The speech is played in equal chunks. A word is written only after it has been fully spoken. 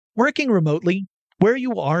Working remotely, where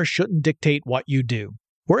you are shouldn't dictate what you do.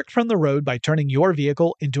 Work from the road by turning your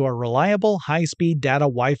vehicle into a reliable high-speed data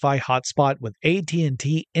Wi-Fi hotspot with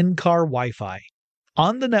AT&T in-car Wi-Fi.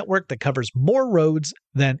 On the network that covers more roads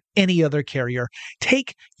than any other carrier,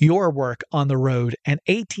 take your work on the road and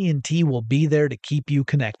AT&T will be there to keep you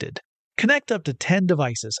connected. Connect up to 10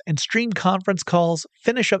 devices and stream conference calls,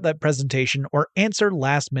 finish up that presentation, or answer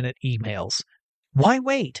last-minute emails. Why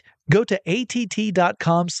wait? Go to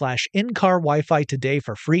att.com/in-car Wi-Fi today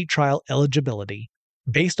for free trial eligibility.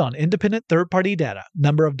 Based on independent third-party data,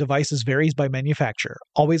 number of devices varies by manufacturer.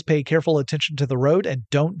 Always pay careful attention to the road and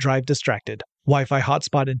don't drive distracted. Wi-Fi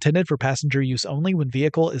hotspot intended for passenger use only when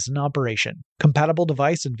vehicle is in operation. Compatible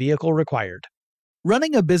device and vehicle required.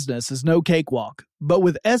 Running a business is no cakewalk, but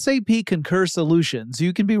with SAP Concur Solutions,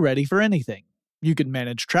 you can be ready for anything. You can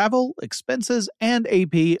manage travel, expenses, and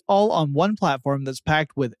AP all on one platform that's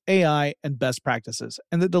packed with AI and best practices,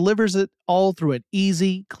 and that delivers it all through an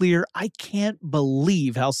easy, clear, I can't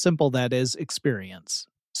believe how simple that is experience.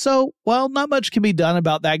 So, while not much can be done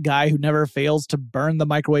about that guy who never fails to burn the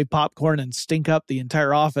microwave popcorn and stink up the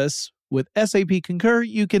entire office, with SAP Concur,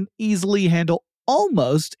 you can easily handle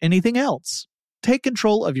almost anything else. Take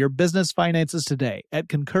control of your business finances today at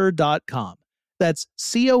Concur.com. That's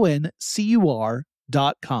CONCUR.com.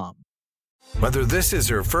 Whether this is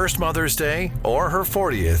her first Mother's Day or her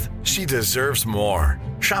 40th, she deserves more.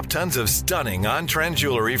 Shop tons of stunning on-trend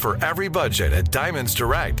jewelry for every budget at Diamonds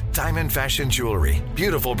Direct. Diamond fashion jewelry,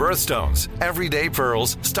 beautiful birthstones, everyday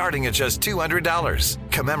pearls starting at just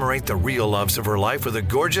 $200. Commemorate the real loves of her life with a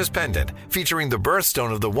gorgeous pendant featuring the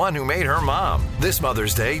birthstone of the one who made her mom. This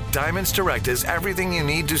Mother's Day, Diamonds Direct is everything you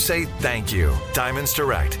need to say thank you. Diamonds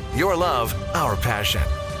Direct, your love, our passion.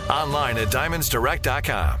 Online at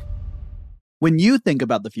diamondsdirect.com. When you think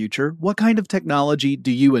about the future, what kind of technology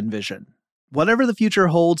do you envision? Whatever the future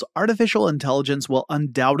holds, artificial intelligence will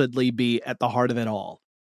undoubtedly be at the heart of it all.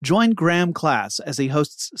 Join Graham Class as he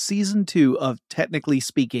hosts Season 2 of Technically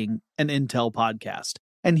Speaking, an Intel podcast,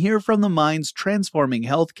 and hear from the minds transforming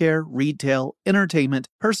healthcare, retail, entertainment,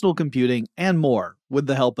 personal computing, and more with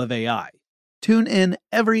the help of AI. Tune in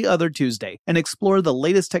every other Tuesday and explore the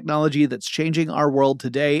latest technology that's changing our world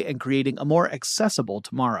today and creating a more accessible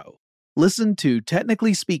tomorrow. Listen to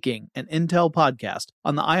Technically Speaking, an Intel podcast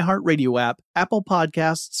on the iHeartRadio app, Apple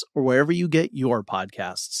Podcasts, or wherever you get your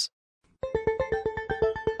podcasts.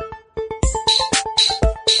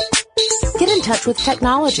 Get in touch with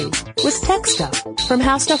technology with Tech Stuff from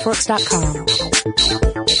HowStuffWorks.com.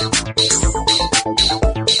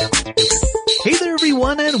 Hey there,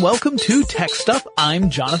 everyone, and welcome to Tech Stuff.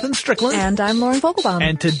 I'm Jonathan Strickland. And I'm Lauren Vogelbaum.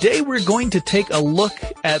 And today we're going to take a look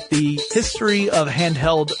at the history of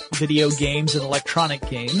handheld video games and electronic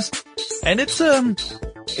games. And it's a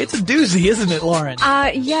doozy, isn't it, Lauren?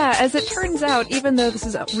 Yeah, as it turns out, even though this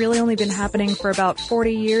has really only been happening for about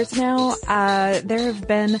 40 years now, there have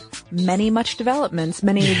been many developments,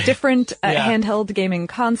 many different handheld gaming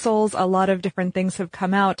consoles. A lot of different things have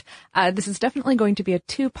come out. This is definitely going to be a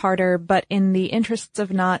two-parter, but in the interests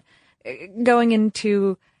of not going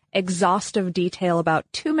into exhaustive detail about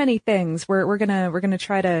too many things, we're gonna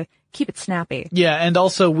try to keep it snappy. Yeah, and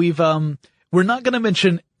also we're not gonna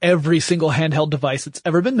mention every single handheld device that's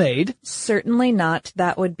ever been made. Certainly not.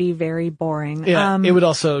 That would be very boring. Yeah, it would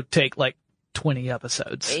also take like 20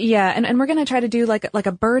 episodes. Yeah, and we're gonna try to do like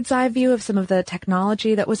a bird's eye view of some of the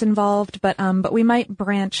technology that was involved, but we might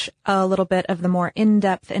branch a little bit of the more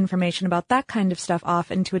in-depth information about that kind of stuff off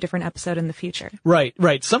into a different episode in the future.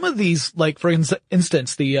 Right. Some of these, like for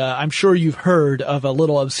instance, I'm sure you've heard of a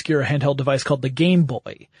little obscure handheld device called the Game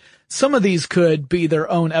Boy. Some of these could be their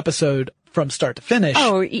own episode from start to finish.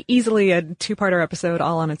 Oh, easily a two-parter episode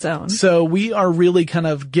all on its own. So we are really kind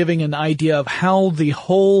of giving an idea of how the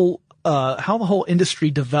whole industry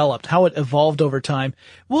developed, how it evolved over time.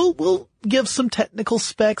 We'll give some technical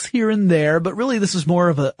specs here and there, but really this is more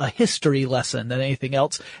of a history lesson than anything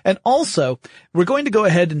else. And also, we're going to go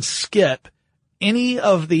ahead and skip any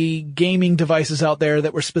of the gaming devices out there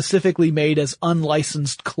that were specifically made as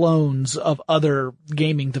unlicensed clones of other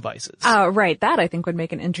gaming devices. Right. That I think would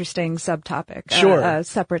make an interesting subtopic. Sure. A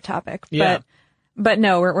separate topic. Yeah. But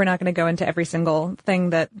no, we're not going to go into every single thing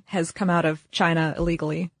that has come out of China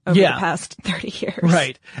illegally over the past 30 years.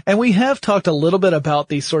 Right. And we have talked a little bit about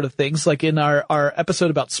these sort of things. Like in our episode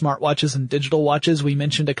about smartwatches and digital watches, we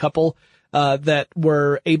mentioned a couple that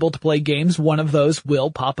were able to play games. One of those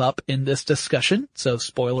will pop up in this discussion. So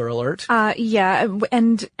spoiler alert. Yeah.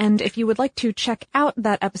 And if you would like to check out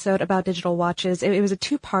that episode about digital watches, it was a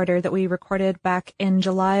two-parter that we recorded back in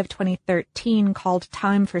July of 2013 called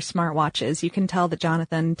Time for Smartwatches. You can tell that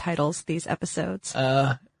Jonathan titles these episodes.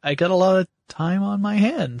 I got a lot of time on my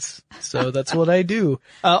hands. So that's what I do.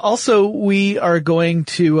 Also, we are going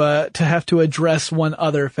to have to address one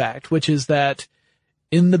other fact, which is that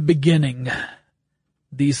in the beginning,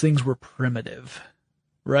 these things were primitive,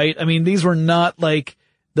 right? I mean, these were not like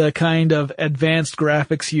the kind of advanced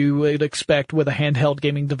graphics you would expect with a handheld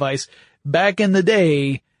gaming device. Back in the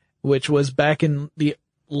day, which was back in the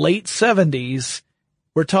late 70s,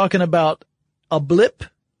 we're talking about a blip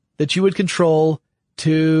that you would control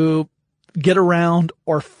to get around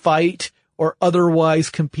or fight or otherwise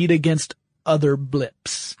compete against other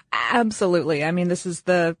blips. Absolutely. I mean, this is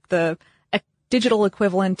the digital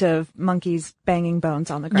equivalent of monkeys banging bones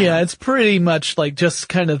on the ground. Yeah, it's pretty much like just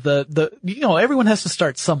kind of everyone has to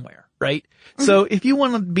start somewhere, right? Mm-hmm. So if you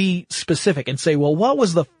want to be specific and say, well, what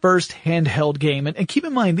was the first handheld game? And keep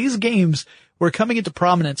in mind, these games were coming into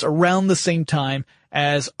prominence around the same time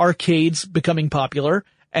as arcades becoming popular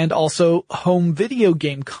and also home video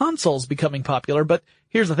game consoles becoming popular. But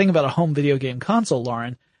here's the thing about a home video game console,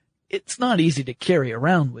 Lauren. It's not easy to carry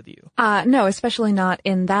around with you. No, especially not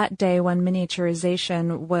in that day when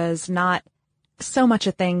miniaturization was not so much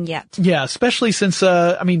a thing yet. Yeah, especially since,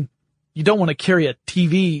 you don't want to carry a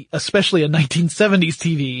TV, especially a 1970s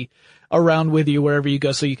TV, around with you wherever you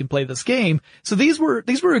go so you can play this game. So these were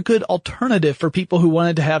a good alternative for people who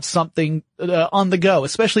wanted to have something on the go,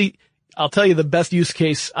 especially, I'll tell you the best use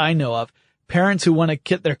case I know of. Parents who want to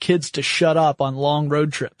get their kids to shut up on long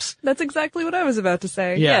road trips. That's exactly what I was about to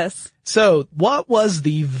say. Yeah. Yes. So what was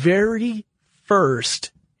the very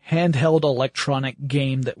first handheld electronic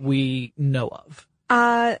game that we know of?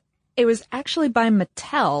 It was actually by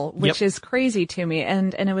Mattel, which is crazy to me.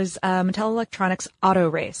 And it was, Mattel Electronics Auto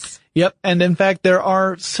Race. Yep. And in fact, there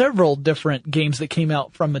are several different games that came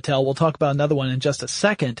out from Mattel. We'll talk about another one in just a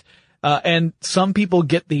second. And some people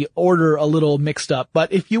get the order a little mixed up,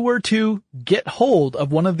 but if you were to get hold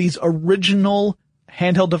of one of these original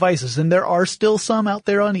handheld devices, and there are still some out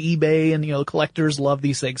there on eBay and, collectors love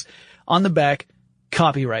these things, on the back,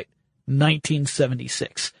 copyright,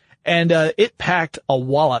 1976. And, it packed a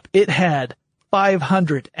wallop. It had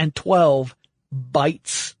 512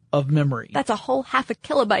 bytes of memory. That's a whole half a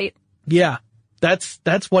kilobyte. Yeah. That's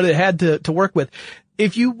what it had to work with.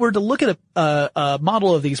 If you were to look at a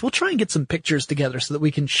model of these, we'll try and get some pictures together so that we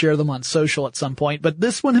can share them on social at some point. But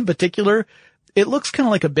this one in particular, it looks kind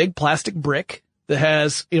of like a big plastic brick that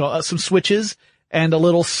has, some switches and a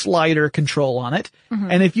little slider control on it. Mm-hmm.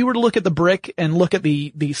 And if you were to look at the brick and look at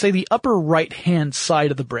the upper right hand side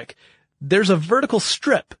of the brick, there's a vertical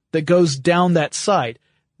strip that goes down that side.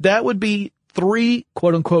 That would be 3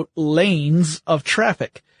 quote unquote lanes of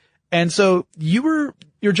traffic. And so your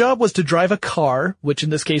job was to drive a car, which in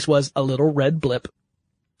this case was a little red blip,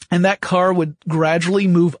 and that car would gradually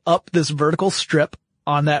move up this vertical strip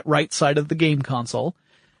on that right side of the game console.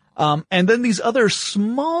 And then these other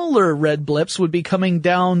smaller red blips would be coming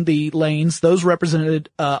down the lanes. Those represented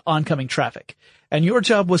oncoming traffic. And your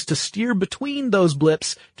job was to steer between those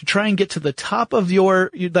blips to try and get to the top of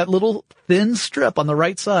that little thin strip on the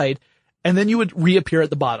right side, and then you would reappear at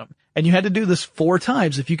the bottom. And you had to do this 4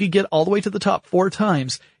 times. If you could get all the way to the top 4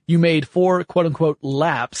 times, you made 4 quote unquote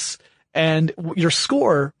laps, and your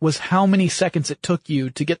score was how many seconds it took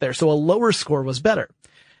you to get there. So a lower score was better.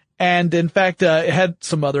 And in fact, it had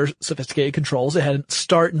some other sophisticated controls. It had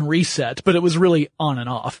start and reset, but it was really on and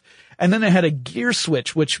off. And then it had a gear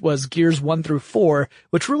switch, which was gears 1 through 4,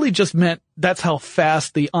 which really just meant that's how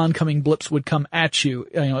fast the oncoming blips would come at you.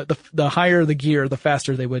 The higher the gear, the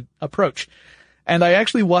faster they would approach. And I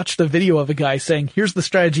actually watched a video of a guy saying, here's the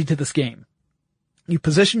strategy to this game. You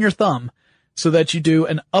position your thumb so that you do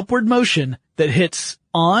an upward motion that hits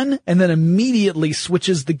on and then immediately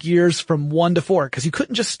switches the gears from 1 to 4, because you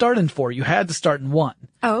couldn't just start in 4. You had to start in 1.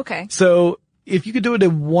 Oh, okay. So if you could do it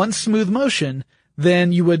in one smooth motion,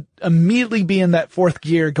 then you would immediately be in that 4th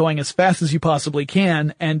gear going as fast as you possibly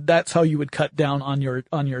can. And that's how you would cut down on your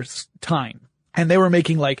time. And they were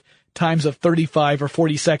making like times of 35 or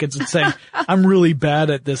 40 seconds and saying, I'm really bad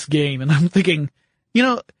at this game. And I'm thinking,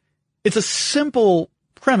 it's a simple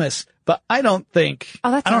premise, but I don't think,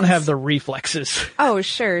 I don't have the reflexes. Oh,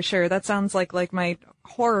 sure. That sounds like my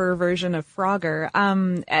horror version of Frogger.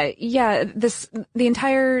 The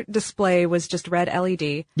entire display was just red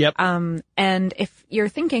LED. Yep. And if you're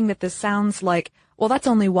thinking that this sounds like, well, that's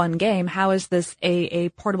only one game, how is this a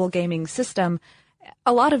portable gaming system?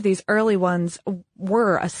 A lot of these early ones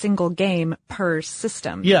were a single game per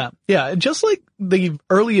system. Yeah. Just like the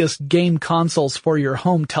earliest game consoles for your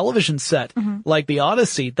home television set, like the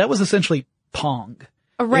Odyssey, that was essentially Pong.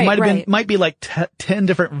 Right, might be like 10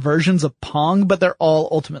 different versions of Pong, but they're all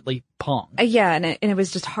ultimately Pong. Yeah, and it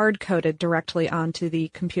was just hard-coded directly onto the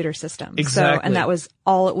computer system. Exactly. So, and that was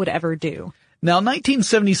all it would ever do. Now,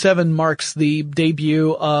 1977 marks the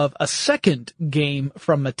debut of a second game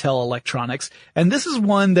from Mattel Electronics, and this is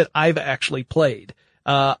one that I've actually played.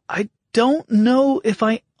 I don't know if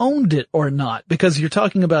I owned it or not, because you're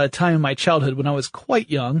talking about a time in my childhood when I was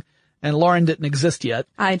quite young, and Lauren didn't exist yet.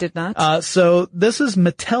 I did not. So this is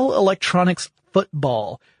Mattel Electronics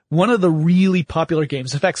Football, one of the really popular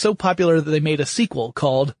games. In fact, so popular that they made a sequel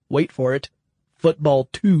called, wait for it, Football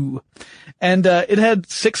 2. And it had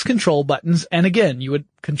 6 control buttons, and again, you would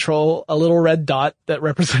control a little red dot that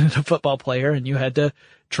represented a football player, and you had to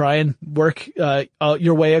try and work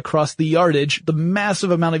your way across the yardage, the massive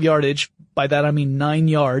amount of yardage, by that I mean 9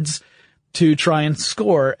 yards, to try and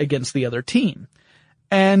score against the other team.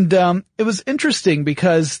 And it was interesting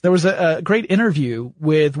because there was a great interview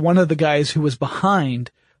with one of the guys who was behind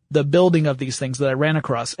the building of these things that I ran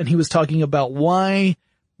across, and he was talking about why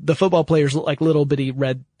the football players look like little bitty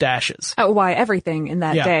red dashes. Oh, why everything in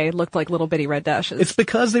that day looked like little bitty red dashes. It's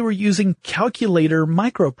because they were using calculator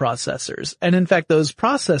microprocessors. And in fact, those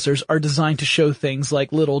processors are designed to show things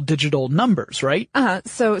like little digital numbers, right?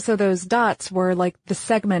 So those dots were like the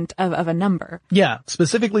segment of a number. Yeah,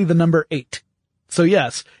 specifically the number 8. So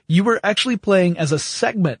yes, you were actually playing as a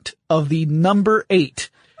segment of the number 8,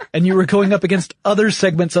 and you were going up against other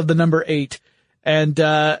segments of the number 8. And,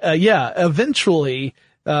 eventually,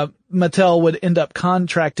 Mattel would end up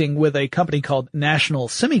contracting with a company called National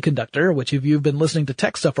Semiconductor, which if you've been listening to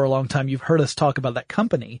Tech Stuff for a long time, you've heard us talk about that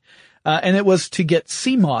company. And it was to get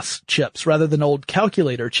CMOS chips rather than old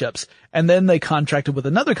calculator chips. And then they contracted with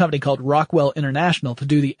another company called Rockwell International to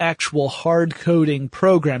do the actual hard coding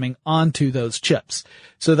programming onto those chips.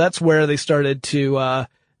 So that's where they started to,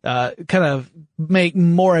 kind of make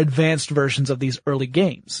more advanced versions of these early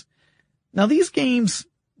games. Now these games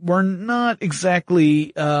were not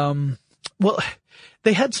exactly,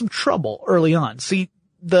 they had some trouble early on. See,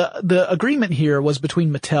 the agreement here was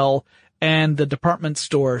between Mattel and the department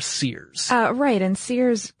store Sears. Right, and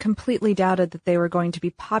Sears completely doubted that they were going to be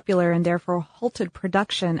popular and therefore halted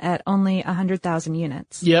production at only 100,000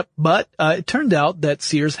 units. Yep, but it turned out that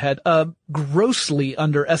Sears had grossly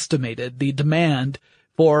underestimated the demand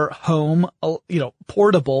for home,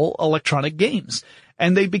 portable electronic games.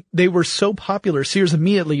 And they were so popular, Sears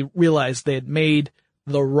immediately realized they had made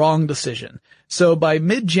the wrong decision. So by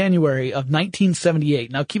mid-January of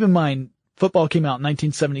 1978, now keep in mind, football came out in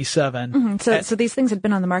 1977. Mm-hmm. So these things had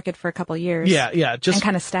been on the market for a couple of years. Yeah, just and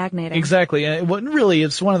kind of stagnating. Exactly. And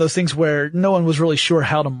it's one of those things where no one was really sure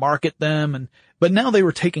how to market them, but now they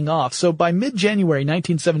were taking off. So by mid-January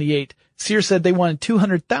 1978, Sears said they wanted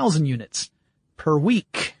 200,000 units per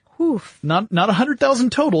week. Oof. Not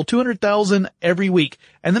 100,000 total, 200,000 every week.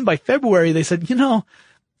 And then by February, they said,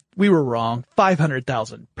 we were wrong,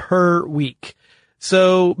 500,000 per week.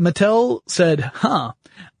 So Mattel said,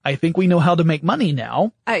 I think we know how to make money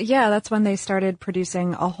now. That's when they started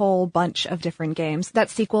producing a whole bunch of different games.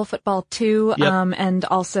 That sequel, Football 2, yep. And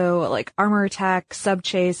also like Armor Attack, Sub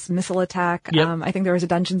Chase, Missile Attack. Yep. I think there was a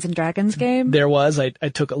Dungeons and Dragons game. There was. I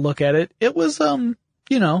took a look at it. It was,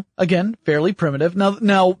 again, fairly primitive.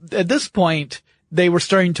 Now, at this point, they were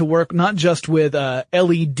starting to work not just with,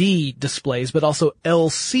 LED displays, but also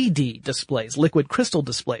LCD displays, liquid crystal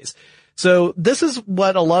displays. So this is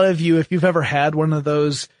what a lot of you, if you've ever had one of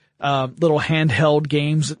those, little handheld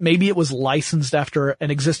games, maybe it was licensed after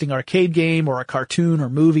an existing arcade game or a cartoon or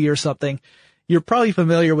movie or something. You're probably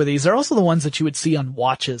familiar with these. They're also the ones that you would see on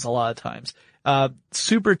watches a lot of times.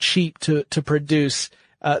 Super cheap to produce.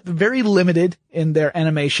 Very limited in their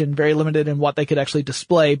animation, very limited in what they could actually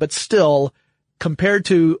display, but still, compared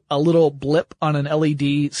to a little blip on an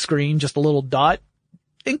LED screen, just a little dot,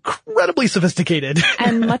 incredibly sophisticated.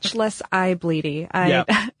 And much less eye bleedy.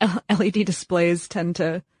 LED displays tend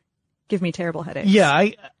to give me terrible headaches. Yeah,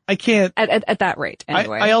 I can't. At that rate,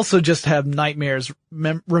 anyway. I also just have nightmares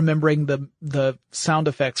remembering the sound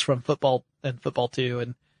effects from Football and Football 2,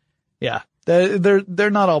 and yeah. They're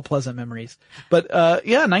not all pleasant memories. But,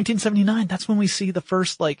 1979, that's when we see the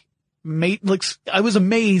first, I was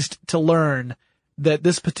amazed to learn that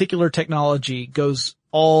this particular technology goes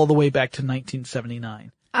all the way back to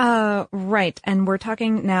 1979. Right. And we're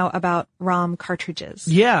talking now about ROM cartridges.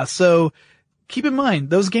 Yeah. So keep in mind,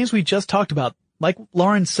 those games we just talked about, like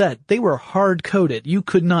Lauren said, they were hard coded. You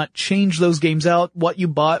could not change those games out. What you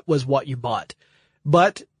bought was what you bought.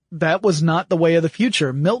 But that was not the way of the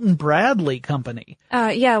future. Milton Bradley Company.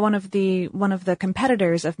 Yeah, one of the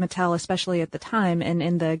competitors of Mattel, especially at the time, and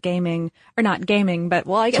in the gaming, or not gaming, but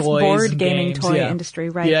well, I guess Toys board and gaming games, toy yeah. industry,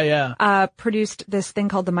 right? Yeah. Produced this thing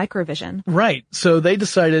called the Microvision. Right. So they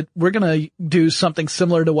decided we're going to do something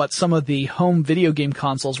similar to what some of the home video game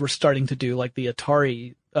consoles were starting to do, like the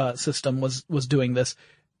Atari system was doing this,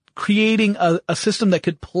 creating a system that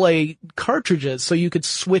could play cartridges so you could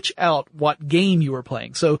switch out what game you were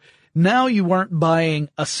playing. So now you weren't buying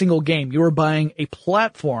a single game. You were buying a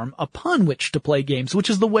platform upon which to play games, which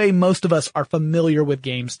is the way most of us are familiar with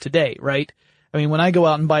games today, right? I mean, when I go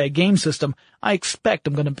out and buy a game system, I expect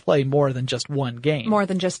I'm going to play more than just one game. More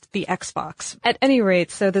than just the Xbox. At any rate,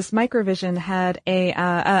 so this Microvision had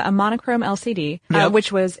a monochrome LCD, Yep.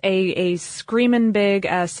 which was a screamin' big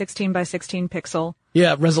 16 by 16 pixel.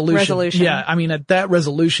 Yeah, resolution. Yeah, I mean, at that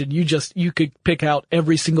resolution, you could pick out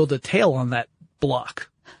every single detail on that block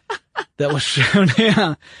that was shown.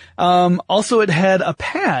 Yeah. Also, it had a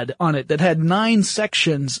pad on it that had 9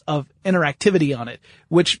 sections of interactivity on it,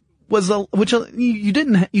 which you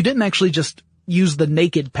didn't actually just use the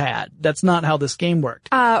naked pad. That's not how this game worked.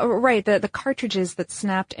 Right. The cartridges that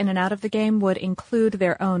snapped in and out of the game would include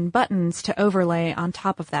their own buttons to overlay on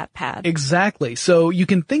top of that pad. Exactly. So you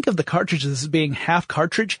can think of the cartridges as being half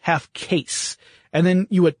cartridge, half case. And then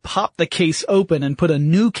you would pop the case open and put a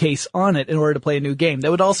new case on it in order to play a new game.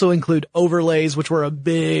 That would also include overlays, which were a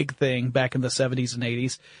big thing back in the 70s and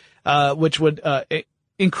 80s, which would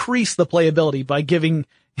increase the playability by giving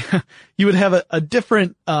you would have a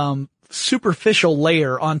different superficial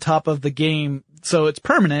layer on top of the game. So it's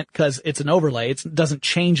permanent because it's an overlay. It doesn't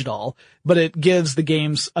change at all, but it gives the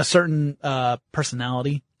games a certain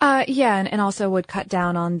personality. Yeah, and also would cut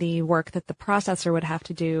down on the work that the processor would have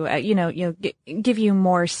to do. Give you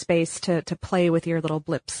more space to play with your little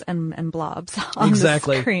blips and blobs on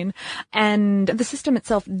Exactly. the screen. And the system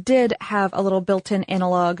itself did have a little built-in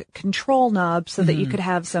analog control knob so that you could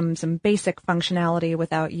have some basic functionality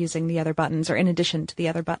without using the other buttons, or in addition to the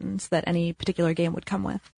other buttons that any particular game would come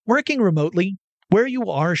with. Working remotely, where you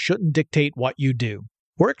are shouldn't dictate what you do.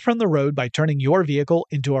 Work from the road by turning your vehicle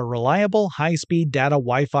into a reliable high-speed data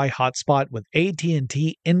Wi-Fi hotspot with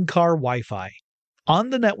AT&T in-car Wi-Fi. On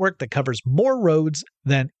the network that covers more roads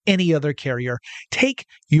than any other carrier, take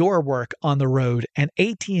your work on the road and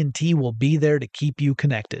AT&T will be there to keep you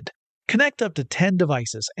connected. Connect up to 10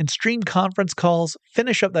 devices and stream conference calls,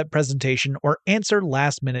 finish up that presentation, or answer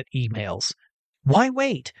last-minute emails. Why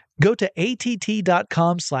wait? Go to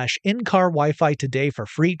att.com/in-car Wi-Fi today for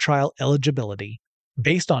free trial eligibility.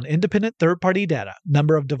 Based on independent third-party data,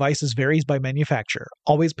 number of devices varies by manufacturer.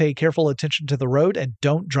 Always pay careful attention to the road and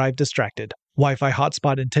don't drive distracted. Wi-Fi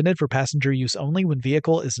hotspot intended for passenger use only when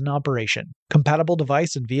vehicle is in operation. Compatible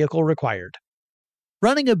device and vehicle required.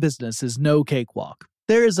 Running a business is no cakewalk.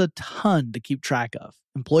 There is a ton to keep track of.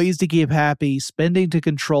 Employees to keep happy, spending to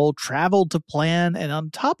control, travel to plan, and on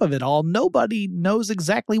top of it all, nobody knows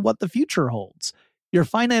exactly what the future holds. Your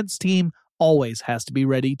finance team always has to be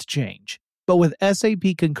ready to change. But with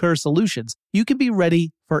SAP Concur Solutions, you can be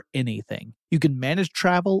ready for anything. You can manage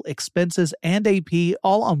travel, expenses, and AP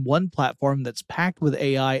all on one platform that's packed with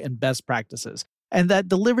AI and best practices, and that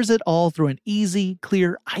delivers it all through an easy,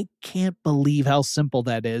 clear, I can't believe how simple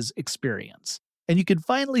that is experience. And you can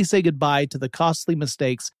finally say goodbye to the costly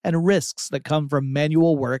mistakes and risks that come from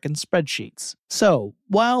manual work and spreadsheets. So,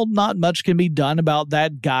 while not much can be done about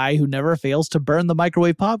that guy who never fails to burn the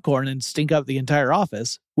microwave popcorn and stink up the entire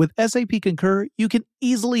office, with SAP Concur, you can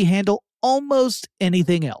easily handle almost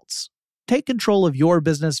anything else. Take control of your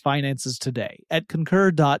business finances today at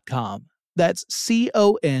Concur.com. That's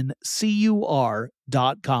CONCUR.com.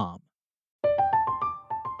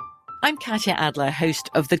 I'm Katya Adler, host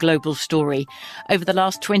of The Global Story. Over the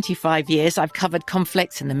last 25 years, I've covered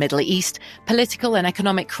conflicts in the Middle East, political and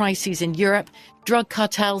economic crises in Europe, drug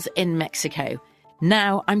cartels in Mexico.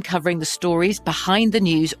 Now I'm covering the stories behind the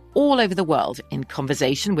news all over the world in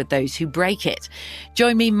conversation with those who break it.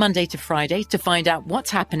 Join me Monday to Friday to find out what's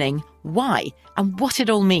happening, why, and what it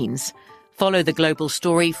all means. Follow The Global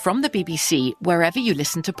Story from the BBC wherever you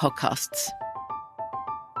listen to podcasts.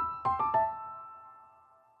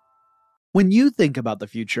 When you think about the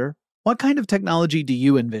future, what kind of technology do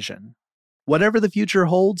you envision? Whatever the future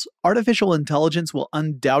holds, artificial intelligence will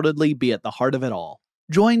undoubtedly be at the heart of it all.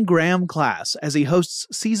 Join Graham Class as he hosts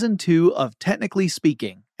Season 2 of Technically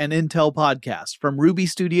Speaking, an Intel podcast from Ruby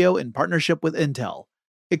Studio in partnership with Intel.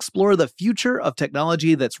 Explore the future of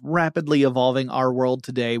technology that's rapidly evolving our world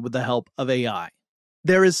today with the help of AI.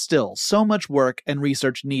 There is still so much work and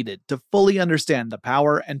research needed to fully understand the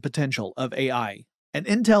power and potential of AI. And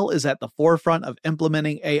Intel is at the forefront of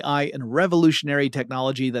implementing AI and revolutionary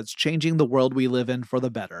technology that's changing the world we live in for the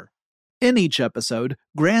better. In each episode,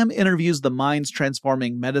 Graham interviews the minds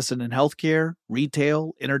transforming medicine and healthcare,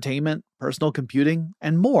 retail, entertainment, personal computing,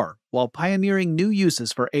 and more, while pioneering new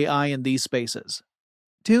uses for AI in these spaces.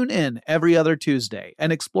 Tune in every other Tuesday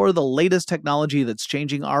and explore the latest technology that's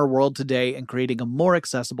changing our world today and creating a more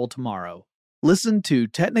accessible tomorrow. Listen to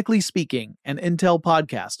Technically Speaking, an Intel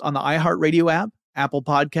podcast on the iHeartRadio app, Apple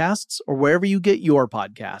Podcasts, or wherever you get your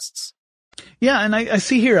podcasts. Yeah, and I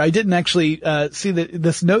see here, I didn't actually see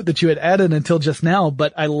this note that you had added until just now,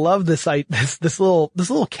 but I love this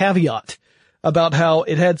little caveat about how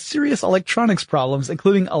it had serious electronics problems,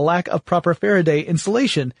 including a lack of proper Faraday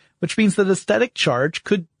insulation, which means that a static charge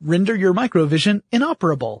could render your microvision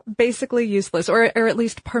inoperable. Basically useless, or at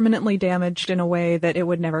least permanently damaged in a way that it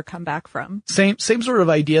would never come back from. Same sort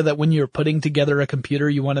of idea that when you're putting together a computer,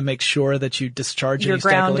 you want to make sure that you discharge any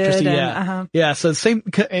static electricity. Yeah, so same,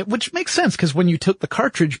 which makes sense, because when you took the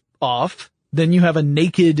cartridge off, then you have a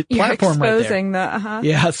naked platform right there.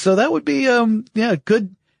 Yeah, so that would be,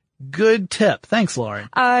 good tip. Thanks, Lauren.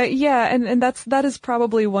 And that is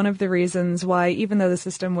probably one of the reasons why, even though the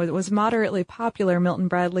system was moderately popular, Milton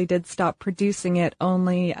Bradley did stop producing it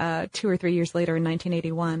only 2 or 3 years later in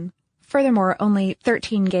 1981. Furthermore, only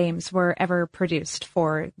 13 games were ever produced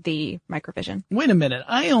for the Microvision. Wait a minute.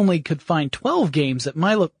 I only could find 12 games at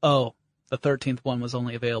my the 13th one was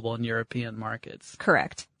only available in European markets.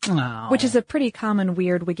 Correct. Oh. Which is a pretty common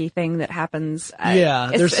weird wiki thing that happens.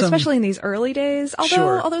 Especially in these early days.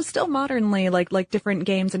 Although still modernly, like different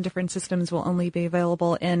games and different systems will only be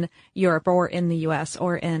available in Europe or in the US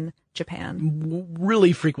or in Japan.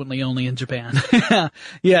 Really frequently only in Japan.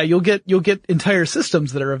 Yeah, you'll get entire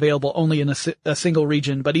systems that are available only in a single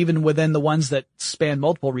region, but even within the ones that span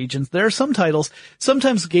multiple regions, there are some titles.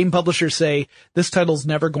 Sometimes game publishers say this title's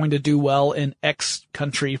never going to do well in X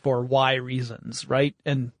country for Y reasons, right?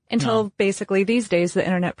 And until basically these days the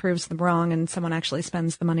internet proves them wrong and someone actually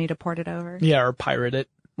spends the money to port it over. Yeah, or pirate it.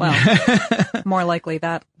 Well, more likely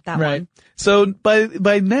that right. one. So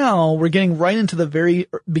by now we're getting right into the very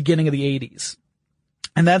beginning of the 80s.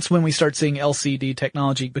 And that's when we start seeing LCD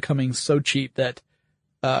technology becoming so cheap that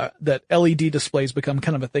LED displays become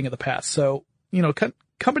kind of a thing of the past. So,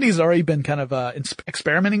 companies have already been kind of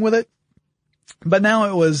experimenting with it, but now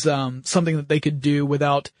it was something that they could do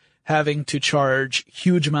without having to charge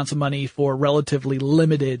huge amounts of money for relatively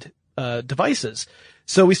limited devices.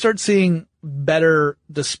 So we start seeing better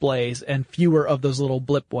displays and fewer of those little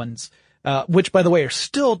blip ones, which, by the way, are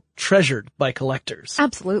still treasured by collectors.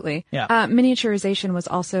 Absolutely. Yeah. Miniaturization was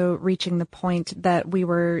also reaching the point that we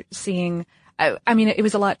were seeing. It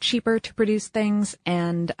was a lot cheaper to produce things,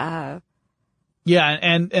 and yeah,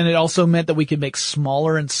 and it also meant that we could make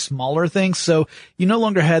smaller and smaller things. So you no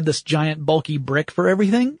longer had this giant bulky brick for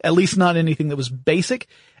everything, at least not anything that was basic.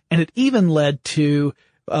 And it even led to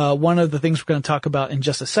one of the things we're going to talk about in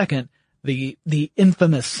just a second, the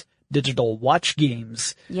infamous digital watch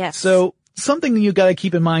games. Yes. So something you got to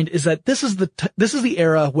keep in mind is that this is the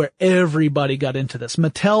era where everybody got into this.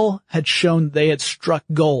 Mattel had shown they had struck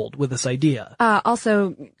gold with this idea.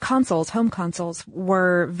 Also, home consoles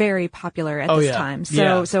were very popular at this time.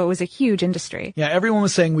 So it was a huge industry. Yeah, everyone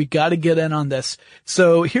was saying we got to get in on this.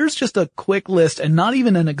 So here's just a quick list, and not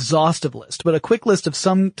even an exhaustive list, but a quick list of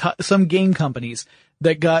some game companies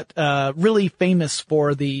that got really famous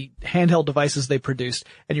for the handheld devices they produced,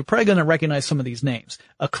 and you're probably going to recognize some of these names: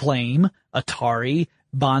 Acclaim, Atari,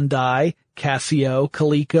 Bandai, Casio,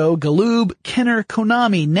 Coleco, Galoob, Kenner,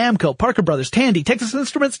 Konami, Namco, Parker Brothers, Tandy, Texas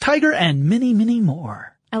Instruments, Tiger, and many, many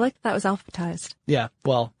more. I like that was alphabetized. Yeah,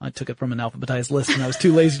 well, I took it from an alphabetized list, and I was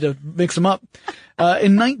too lazy to mix them up.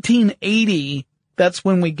 In 1980, that's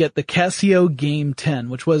when we get the Casio Game 10,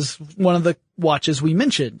 which was one of the watches we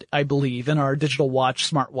mentioned, I believe, in our digital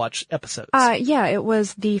watch, smartwatch episodes. Yeah, it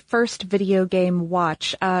was the first video game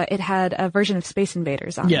watch. It had a version of Space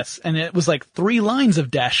Invaders on it. Yes, and it was like 3 lines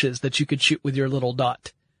of dashes that you could shoot with your little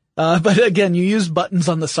dot. But again, you use buttons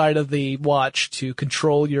on the side of the watch to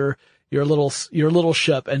control your little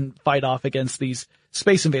ship and fight off against these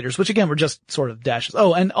Space Invaders, which again were just sort of dashes.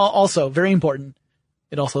 Oh, and also, very important,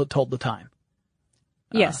 it also told the time.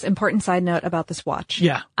 Yes, important side note about this watch.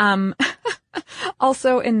 Yeah.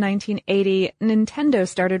 Also in 1980, Nintendo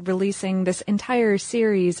started releasing this entire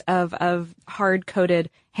series of hard-coded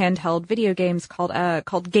handheld video games called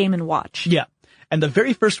Game & Watch. Yeah. And the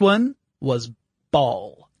very first one was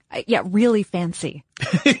Ball. Yeah, really fancy.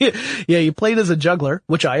 Yeah, you played as a juggler,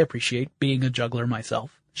 which I appreciate, being a juggler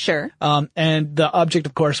myself. Sure. And the object,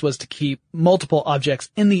 of course, was to keep multiple objects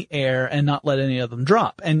in the air and not let any of them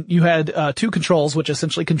drop. And you had two controls, which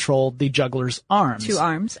essentially controlled the juggler's arms. Two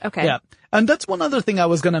arms. Okay. Yeah. And that's one other thing I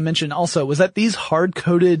was going to mention also, was that these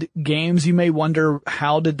hard-coded games, you may wonder,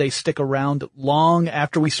 how did they stick around long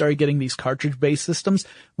after we started getting these cartridge-based systems?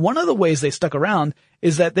 One of the ways they stuck around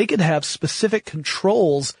is that they could have specific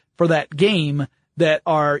controls for that game that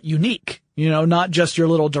are unique. You know, not just your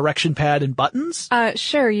little direction pad and buttons.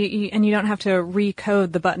 Sure. And you don't have to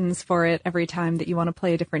recode the buttons for it every time that you want to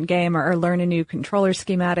play a different game or learn a new controller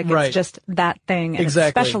schematic. Right. It's just that thing. And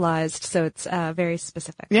Exactly. It's specialized, so it's very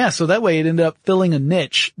specific. Yeah, so that way it ended up filling a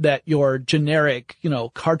niche that your generic,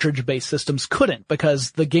 cartridge-based systems couldn't,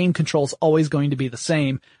 because the game control's always going to be the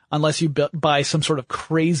same unless you buy some sort of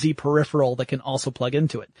crazy peripheral that can also plug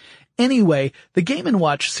into it. Anyway, the Game &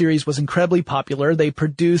 Watch series was incredibly popular. They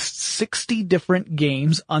produced 60 different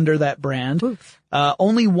games under that brand.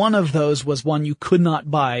 Only one of those was one you could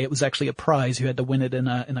not buy. It was actually a prize. You had to win it in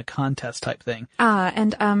a contest type thing.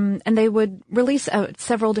 And they would release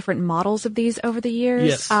several different models of these over the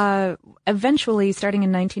years. Yes. Eventually, starting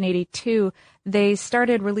in 1982, they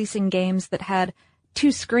started releasing games that had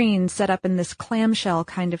two screens set up in this clamshell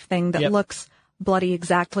kind of thing that looks bloody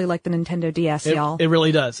exactly like the Nintendo DS, y'all. It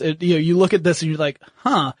really does. You look at this and you're like,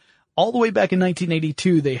 huh, all the way back in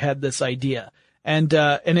 1982, they had this idea. And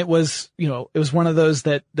it was, it was one of those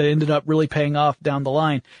that ended up really paying off down the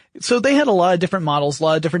line. So they had a lot of different models, a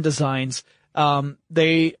lot of different designs.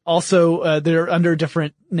 They also, they're under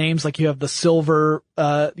different names, like you have the silver,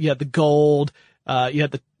 you had the gold, you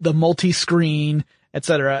had the multi-screen,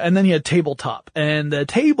 etc. And then you had tabletop. And the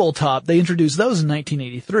tabletop, they introduced those in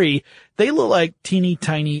 1983. They look like teeny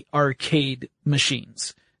tiny arcade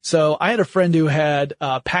machines. So I had a friend who had,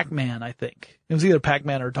 Pac-Man, I think. It was either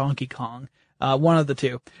Pac-Man or Donkey Kong, one of the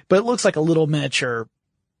two. But it looks like a little miniature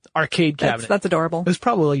arcade cabinet. That's adorable. It was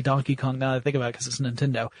probably Donkey Kong now that I think about it, because it's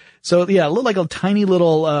Nintendo. So yeah, it looked like a tiny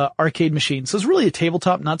little, arcade machine. So it's really a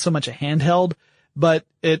tabletop, not so much a handheld. But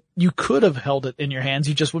you could have held it in your hands.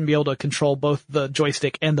 You just wouldn't be able to control both the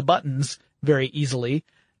joystick and the buttons very easily.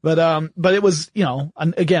 But it was,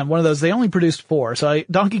 again, one of those, they only produced 4. So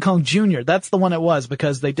Donkey Kong Jr., that's the one it was,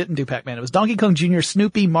 because they didn't do Pac-Man. It was Donkey Kong Jr.,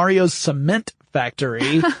 Snoopy, Mario's Cement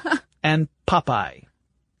Factory, and Popeye.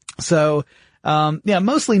 So,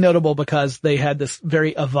 mostly notable because they had this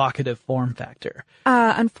very evocative form factor.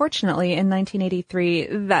 Unfortunately, in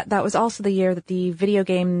 1983, that was also the year that the video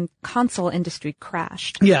game console industry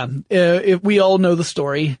crashed. Yeah, we all know the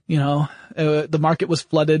story. The market was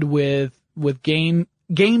flooded with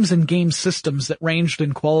games and game systems that ranged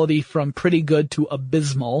in quality from pretty good to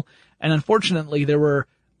abysmal. And unfortunately, there were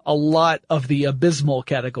a lot of the abysmal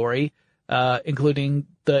category, including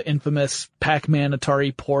the infamous Pac-Man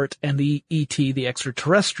Atari port and the E.T., the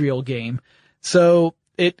extraterrestrial game. So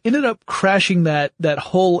it ended up crashing that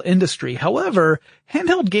whole industry. However,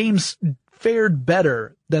 handheld games fared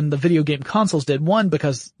better than the video game consoles did. One,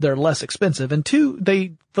 because they're less expensive, and two,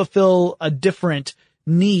 they fulfill a different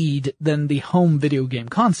need than the home video game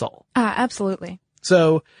console. Absolutely.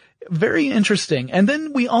 So very interesting. And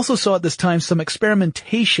then we also saw at this time some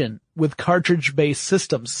experimentation with cartridge-based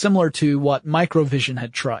systems, similar to what Microvision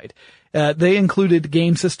had tried. They included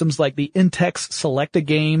game systems like the Intex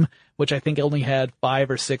Select-A-Game, which I think only had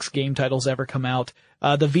 5 or 6 game titles ever come out,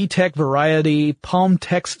 the VTech Variety,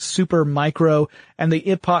 Palmtex Super Micro, and the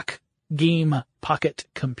Epoch Game Pocket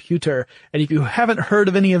Computer. And if you haven't heard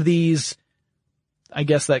of any of these, I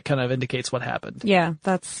guess that kind of indicates what happened. Yeah,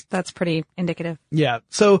 that's pretty indicative. Yeah.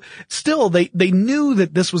 So still, they knew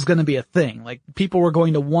that this was going to be a thing. Like, people were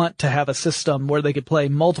going to want to have a system where they could play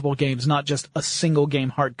multiple games, not just a single game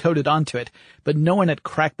hard-coded onto it. But no one had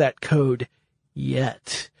cracked that code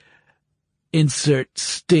yet. Insert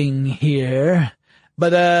sting here.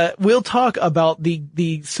 But we'll talk about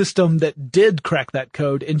the system that did crack that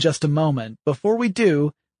code in just a moment. Before we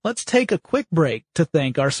do, let's take a quick break to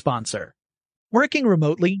thank our sponsor. Working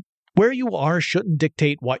remotely, where you are shouldn't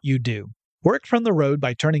dictate what you do. Work from the road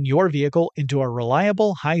by turning your vehicle into a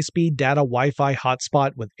reliable high-speed data Wi-Fi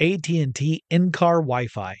hotspot with AT&T in-car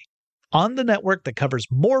Wi-Fi. On the network that covers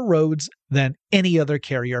more roads than any other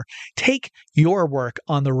carrier, take your work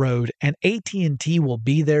on the road and AT&T will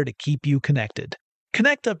be there to keep you connected.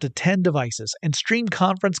 Connect up to 10 devices and stream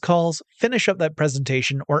conference calls, finish up that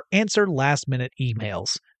presentation, or answer last-minute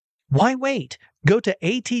emails. Why wait? Go to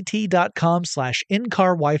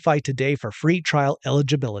att.com/in-car Wi-Fi today for free trial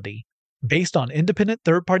eligibility. Based on independent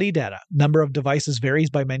third-party data, number of devices varies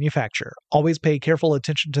by manufacturer. Always pay careful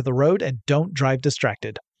attention to the road and don't drive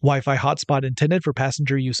distracted. Wi-Fi hotspot intended for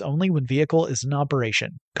passenger use only when vehicle is in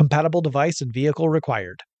operation. Compatible device and vehicle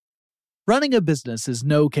required. Running a business is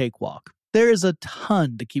no cakewalk. There is a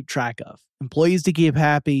ton to keep track of. Employees to keep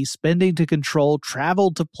happy, spending to control,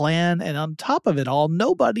 travel to plan, and on top of it all,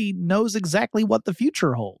 nobody knows exactly what the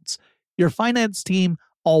future holds. Your finance team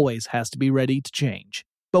always has to be ready to change.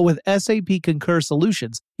 But with SAP Concur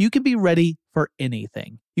Solutions, you can be ready for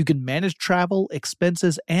anything. You can manage travel,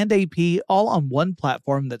 expenses, and AP all on one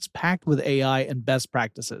platform that's packed with AI and best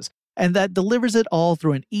practices, and that delivers it all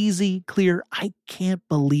through an easy, clear, I can't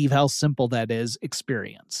believe how simple that is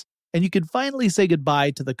experience. And you can finally say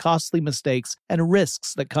goodbye to the costly mistakes and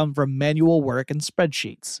risks that come from manual work and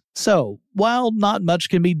spreadsheets. So, while not much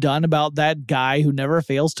can be done about that guy who never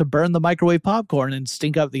fails to burn the microwave popcorn and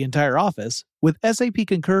stink up the entire office, with SAP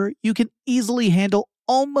Concur, you can easily handle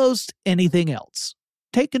almost anything else.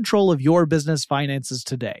 Take control of your business finances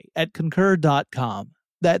today at Concur.com.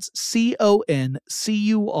 That's CONCUR.com.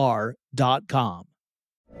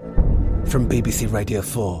 From BBC Radio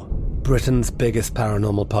 4, Britain's biggest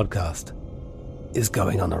paranormal podcast is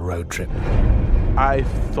going on a road trip. I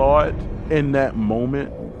thought in that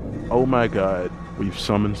moment, oh my God, we've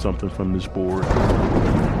summoned something from this board.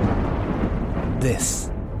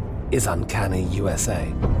 This is Uncanny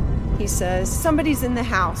USA. He says, somebody's in the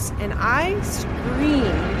house, and I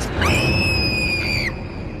screamed.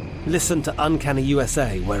 Listen to Uncanny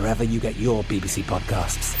USA wherever you get your BBC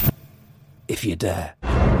podcasts, if you dare.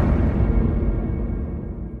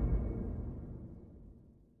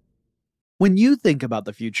 When you think about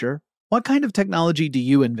the future, what kind of technology do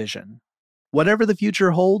you envision? Whatever the future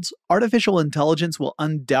holds, artificial intelligence will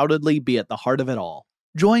undoubtedly be at the heart of it all.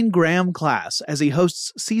 Join Graham Class as he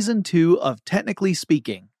hosts Season 2 of Technically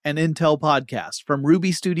Speaking, an Intel podcast from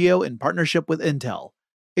Ruby Studio in partnership with Intel.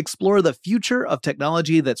 Explore the future of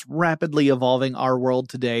technology that's rapidly evolving our world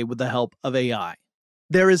today with the help of AI.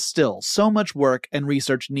 There is still so much work and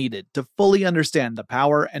research needed to fully understand the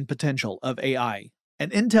power and potential of AI.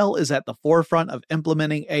 And Intel is at the forefront of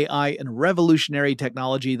implementing AI in revolutionary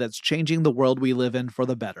technology that's changing the world we live in for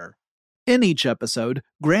the better. In each episode,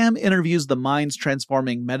 Graham interviews the minds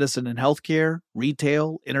transforming medicine and healthcare,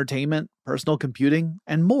 retail, entertainment, personal computing,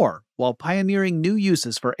 and more, while pioneering new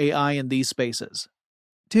uses for AI in these spaces.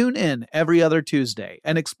 Tune in every other Tuesday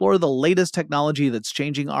and explore the latest technology that's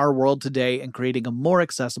changing our world today and creating a more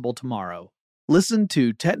accessible tomorrow. Listen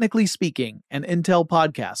to Technically Speaking, an Intel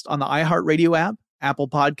podcast on the iHeartRadio app, Apple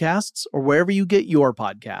Podcasts, or wherever you get your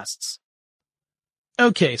podcasts.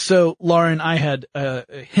 Okay, so Lauren, I had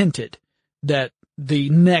hinted that the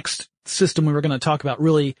next system we were going to talk about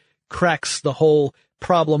really cracks the whole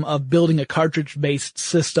problem of building a cartridge-based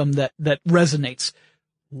system that resonates.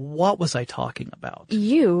 What was I talking about?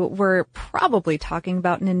 You were probably talking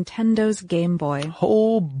about Nintendo's Game Boy.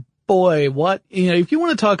 Oh boy, what? If you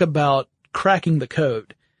want to talk about cracking the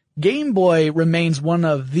code, Game Boy remains one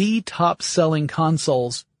of the top-selling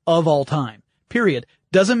consoles of all time. Period.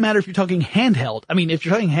 Doesn't matter if you're talking handheld. I mean, if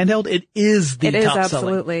you're talking handheld, it is the top-selling. It is,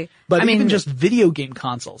 absolutely. But even just video game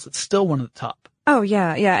consoles, it's still one of the top. Oh,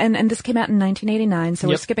 yeah. And this came out in 1989, so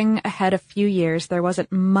we're skipping ahead a few years. There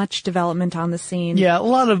wasn't much development on the scene. Yeah, a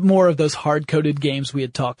lot of more of those hard-coded games we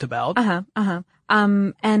had talked about.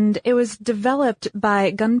 And it was developed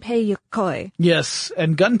by Gunpei Yokoi. Yes,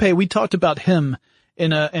 and Gunpei, we talked about him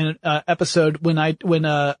in an episode when I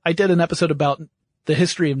did an episode about the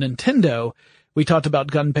history of Nintendo. We talked about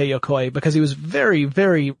Gunpei Yokoi because he was very,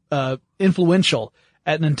 very influential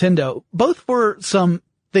at Nintendo, both for some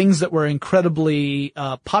things that were incredibly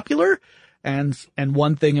popular and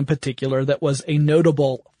one thing in particular that was a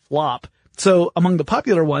notable flop. So among the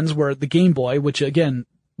popular ones were the Game Boy, which again,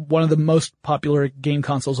 one of the most popular game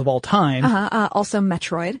consoles of all time. Also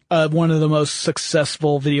Metroid. One of the most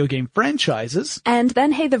successful video game franchises. And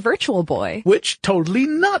then, the Virtual Boy. Which totally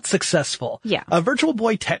not successful. Yeah. Virtual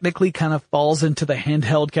Boy technically kind of falls into the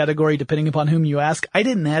handheld category depending upon whom you ask. I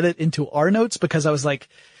didn't add it into our notes because I was like,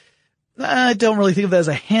 I don't really think of that as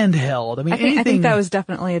a handheld. I mean, I think that was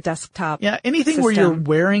definitely a desktop. Yeah, anything system where you're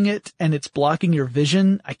wearing it and it's blocking your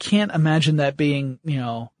vision, I can't imagine that being,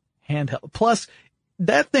 handheld. Plus,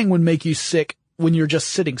 that thing would make you sick when you're just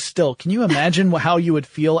sitting still. Can you imagine how you would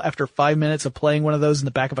feel after 5 minutes of playing one of those in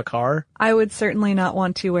the back of a car? I would certainly not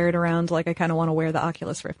want to wear it around like I kind of want to wear the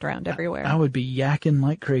Oculus Rift around everywhere. I would be yakking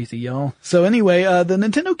like crazy, y'all. So anyway, the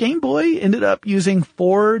Nintendo Game Boy ended up using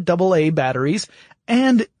 4 AA batteries,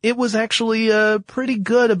 And it was actually pretty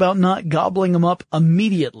good about not gobbling them up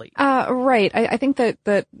immediately. Right. I think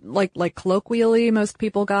that like colloquially, most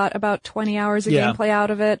people got about 20 hours of gameplay out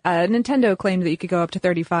of it. Nintendo claimed that you could go up to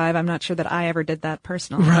 35. I'm not sure that I ever did that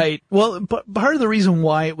personally. Right. Well, but part of the reason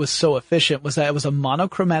why it was so efficient was that it was a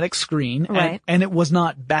monochromatic screen, right, and it was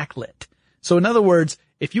not backlit. So in other words,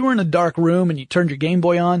 if you were in a dark room and you turned your Game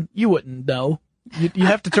Boy on, you wouldn't know. You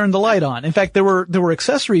have to turn the light on. In fact, there were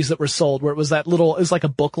accessories that were sold where it was it was like a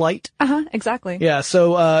book light. Exactly. Yeah.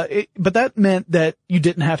 So, but that meant that you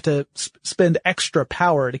didn't have to spend extra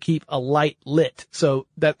power to keep a light lit. So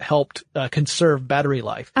that helped, conserve battery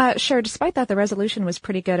life. Sure. Despite that, the resolution was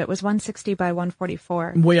pretty good. It was 160 by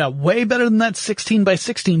 144. Well, yeah, way better than that 16 by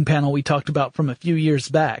 16 panel we talked about from a few years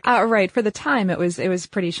back. Right. For the time, it was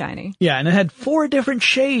pretty shiny. Yeah. And it had 4 different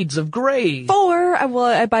shades of gray. 4?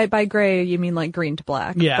 Well, by gray, you mean like green to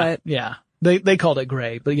black. Yeah. But yeah. They called it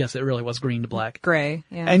gray, but yes, it really was green to black. Gray,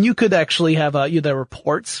 yeah. And you could actually have, there were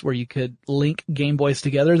ports where you could link Game Boys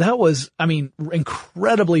together. That was,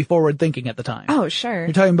 incredibly forward thinking at the time. Oh, sure.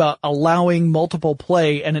 You're talking about allowing multiple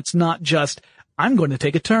play, and it's not just, I'm going to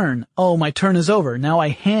take a turn. Oh, my turn is over. Now I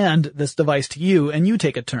hand this device to you and you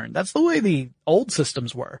take a turn. That's the way the old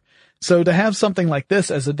systems were. So to have something like this,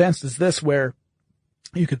 as advanced as this, where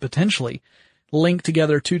you could potentially link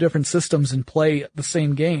together 2 different systems and play the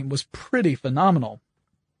same game was pretty phenomenal.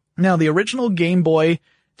 Now, the original Game Boy,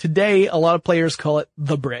 today, a lot of players call it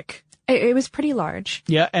the brick. It was pretty large.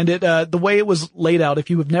 Yeah, and the way it was laid out, if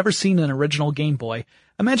you have never seen an original Game Boy,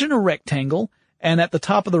 imagine a rectangle, and at the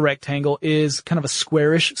top of the rectangle is kind of a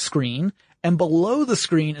squarish screen, and below the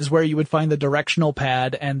screen is where you would find the directional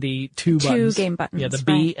pad and the 2 buttons. 2 game buttons. Yeah, the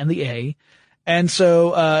B and the A. And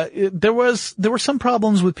so, there were some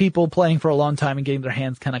problems with people playing for a long time and getting their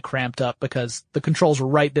hands kind of cramped up because the controls were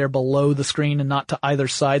right there below the screen and not to either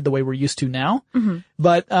side the way we're used to now. Mm-hmm.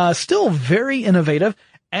 But, still very innovative.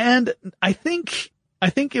 And I think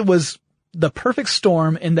it was the perfect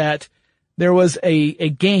storm in that there was a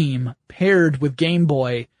game paired with Game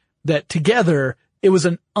Boy that together it was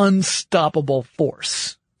an unstoppable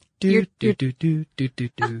force. Do do do do do do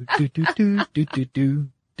do do do do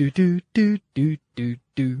do do.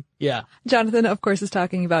 Do. Yeah. Jonathan, of course, is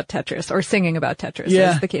talking about Tetris, or singing about Tetris,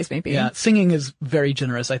 as the case may be. Yeah, singing is very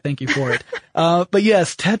generous. I thank you for it. But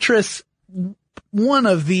yes, Tetris, one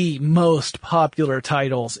of the most popular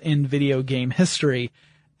titles in video game history.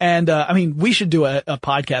 And, we should do a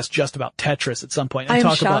podcast just about Tetris at some point. And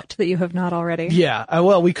I'm shocked that you have not already. Yeah.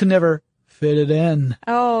 Well, we could never fit it in.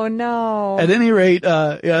 Oh, no. At any rate,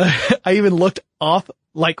 I even looked off,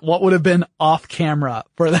 like what would have been off camera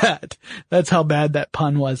for that. That's how bad that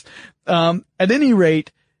pun was. At any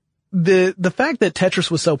rate, the fact that Tetris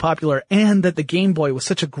was so popular and that the Game Boy was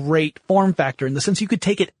such a great form factor in the sense you could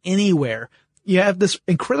take it anywhere. You have this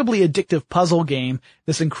incredibly addictive puzzle game,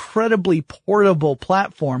 this incredibly portable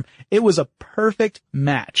platform. It was a perfect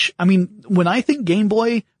match. When I think Game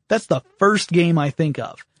Boy, that's the first game I think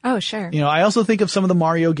of. Oh, sure. I also think of some of the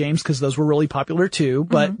Mario games because those were really popular too,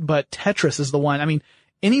 but Tetris is the one.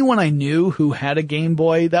 Anyone I knew who had a Game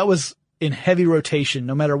Boy, that was in heavy rotation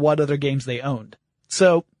no matter what other games they owned.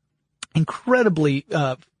 So incredibly,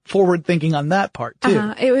 forward thinking on that part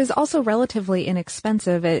too. It was also relatively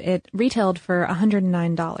inexpensive. It retailed for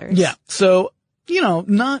 $109. Yeah. So,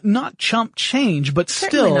 not chump change, but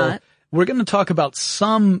Certainly still, not. We're going to talk about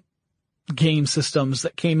some game systems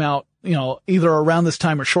that came out, either around this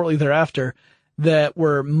time or shortly thereafter that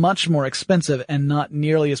were much more expensive and not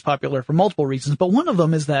nearly as popular for multiple reasons. But one of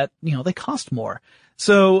them is that, they cost more.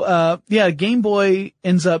 So, Game Boy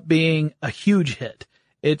ends up being a huge hit.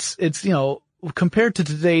 It's, compared to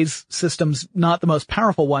today's systems, not the most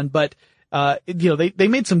powerful one, but, they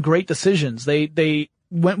made some great decisions. They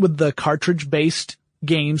went with the cartridge-based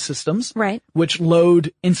game systems. Right. Which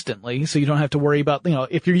load instantly, so you don't have to worry about,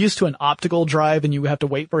 if you're used to an optical drive and you have to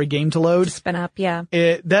wait for a game to load. Spin up, yeah.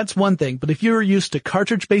 That's one thing. But if you're used to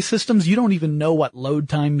cartridge-based systems, you don't even know what load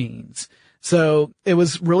time means. So it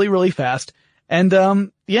was really, really fast. And,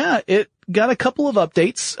 it got a couple of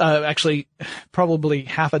updates, actually probably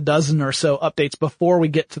half a dozen or so updates before we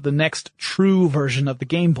get to the next true version of the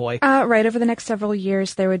Game Boy. Right. Over the next several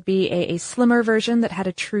years, there would be a slimmer version that had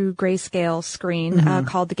a true grayscale screen,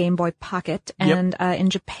 called the Game Boy Pocket. And, in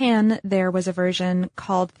Japan, there was a version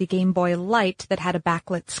called the Game Boy Light that had a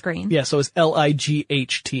backlit screen. Yeah. So it's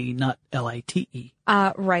LIGHT, not LITE.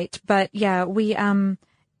 Right. But yeah,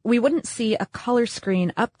 we wouldn't see a color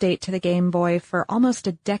screen update to the Game Boy for almost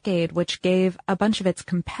a decade, which gave a bunch of its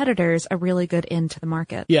competitors a really good in to the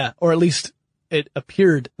market. Yeah, or at least it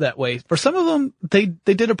appeared that way. For some of them, they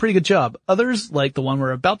did a pretty good job. Others, like the one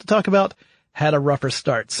we're about to talk about, had a rougher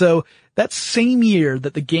start. So that same year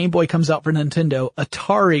that the Game Boy comes out for Nintendo,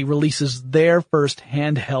 Atari releases their first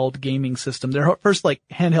handheld gaming system, their first like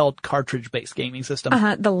handheld cartridge-based gaming system.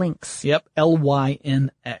 The Lynx. Yep,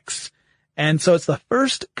 LYNX. And so it's the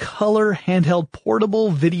first color handheld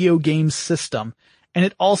portable video game system, and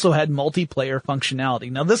it also had multiplayer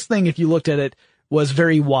functionality. Now this thing, if you looked at it, was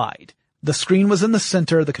very wide. The screen was in the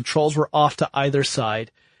center, the controls were off to either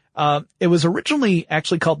side. It was originally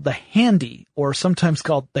actually called the Handy, or sometimes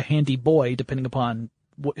called the Handy Boy, depending upon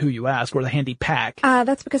who you ask, or the Handy Pack.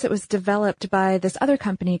 That's because it was developed by this other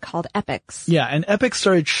company called Epyx. Yeah, and Epyx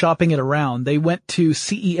started shopping it around. They went to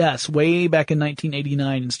CES way back in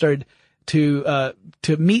 1989 and started to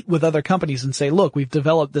meet with other companies and say, look, we've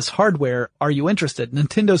developed this hardware. Are you interested?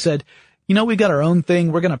 Nintendo said, we've got our own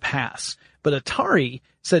thing. We're going to pass. But Atari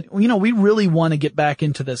said, we really want to get back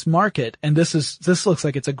into this market, and this looks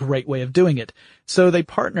like it's a great way of doing it. So they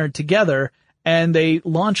partnered together and they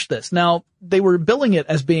launched this. Now, they were billing it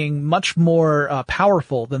as being much more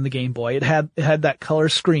powerful than the Game Boy. It had that color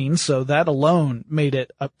screen, so that alone made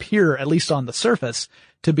it appear, at least on the surface,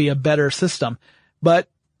 to be a better system. But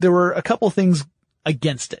there were a couple things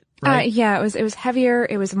against it, right? Yeah, it was heavier,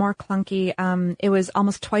 it was more clunky, it was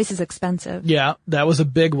almost twice as expensive. Yeah, that was a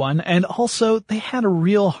big one. And also, they had a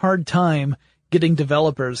real hard time getting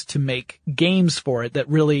developers to make games for it that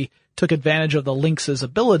really took advantage of the Lynx's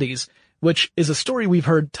abilities, which is a story we've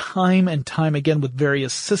heard time and time again with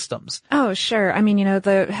various systems. Oh, sure. I mean,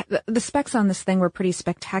 the specs on this thing were pretty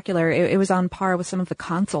spectacular. It was on par with some of the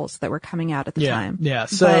consoles that were coming out at the time. Yeah,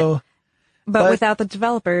 so... But without the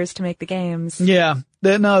developers to make the games. Yeah.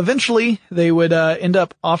 Then eventually they would end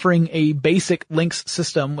up offering a basic Lynx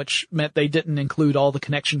system, which meant they didn't include all the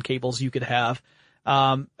connection cables you could have.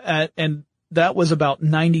 And that was about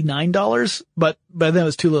 $99, but then it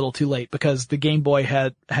was too little too late because the Game Boy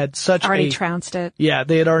had such already trounced it. Yeah,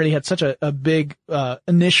 they had already had such a big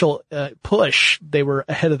initial push. They were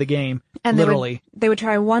ahead of the game, and literally. They would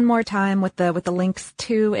try one more time with the Lynx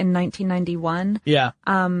 2 in 1991. Yeah.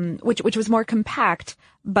 Which was more compact,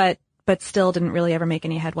 but still didn't really ever make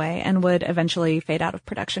any headway and would eventually fade out of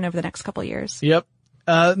production over the next couple years. Yep.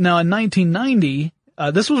 Now in 1990,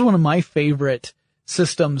 this was one of my favorite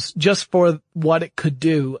systems just for what it could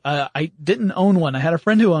do. I didn't own one. I had a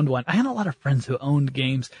friend who owned one. I had a lot of friends who owned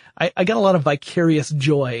games. I got a lot of vicarious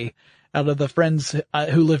joy out of the friends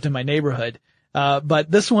who lived in my neighborhood.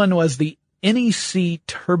 But this one was the NEC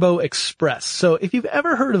Turbo Express. So if you've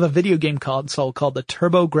ever heard of a video game console called the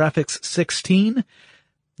TurboGrafx 16,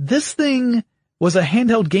 this thing was a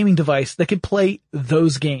handheld gaming device that could play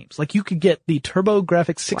those games. Like you could get the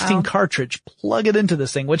TurboGrafx 16 cartridge, plug it into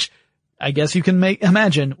this thing, which I guess you can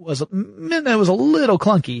imagine it was a little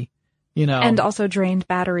clunky, And also drained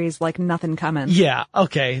batteries like nothing coming. Yeah.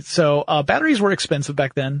 Okay. So, batteries were expensive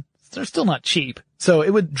back then. They're still not cheap. So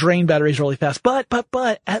it would drain batteries really fast. But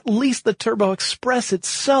at least the Turbo Express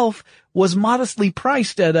itself was modestly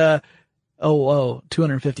priced at,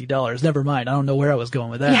 $250. Never mind. I don't know where I was going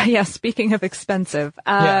with that. Yeah. Speaking of expensive.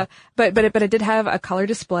 But it did have a color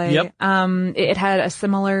display. Yep. It had a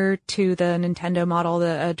similar to the Nintendo model,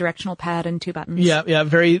 the directional pad and 2 buttons. Yeah.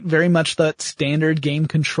 Very, very much that standard game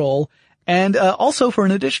control. And, also for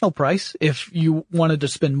an additional price, if you wanted to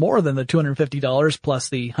spend more than the $250 plus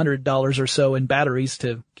the $100 or so in batteries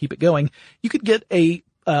to keep it going, you could get a,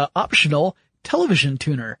 optional television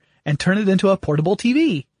tuner and turn it into a portable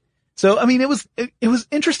TV. So, I mean, it was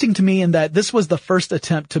interesting to me in that this was the first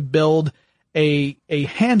attempt to build a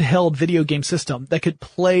handheld video game system that could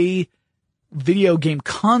play video game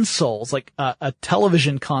consoles, like a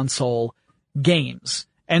television console games,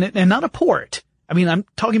 and not a port. I mean, I'm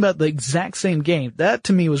talking about the exact same game. That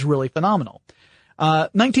to me was really phenomenal.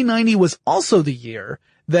 1990 was also the year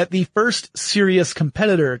that the first serious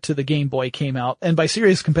competitor to the Game Boy came out. And by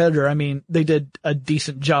serious competitor, I mean, they did a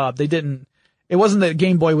decent job. It wasn't that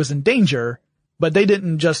Game Boy was in danger, but they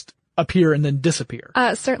didn't just appear and then disappear.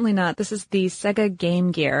 Certainly not. This is the Sega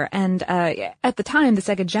Game Gear, and at the time, the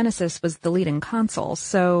Sega Genesis was the leading console,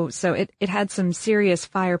 so it had some serious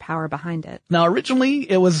firepower behind it. Now, originally,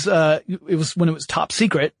 it was when it was top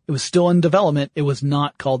secret. It was still in development. It was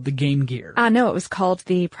not called the Game Gear. No, it was called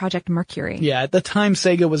the Project Mercury. Yeah, at the time,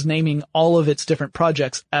 Sega was naming all of its different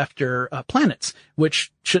projects after planets, which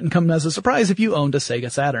shouldn't come as a surprise if you owned a Sega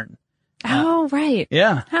Saturn. Oh, right.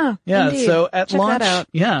 Yeah. Huh, yeah. indeed. So at Check launch, that out.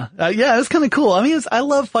 yeah, it's kind of cool. I mean, I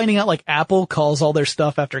love finding out like Apple calls all their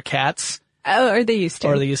stuff after cats. Oh, or they used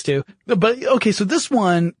to. But okay, so this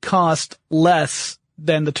one cost less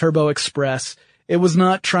than the Turbo Express. It was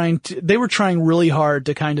not they were trying really hard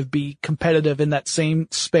to kind of be competitive in that same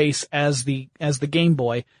space as the Game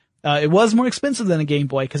Boy. It was more expensive than a Game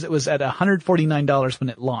Boy because it was at $149 when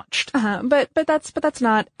it launched. But that's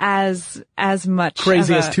not as much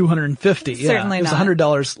crazy as $250. Certainly it was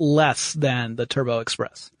 $100 less than the Turbo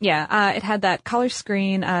Express. Yeah, it had that color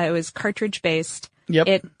screen. It was cartridge based. Yep.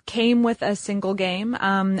 It came with a single game,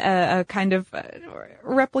 a kind of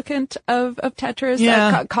replicant of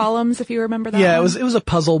Tetris, Columns, if you remember that. Yeah, one. it was a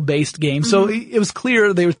puzzle based game. So it was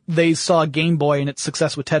clear they saw Game Boy and its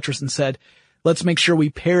success with Tetris and said, let's make sure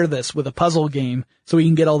we pair this with a puzzle game so we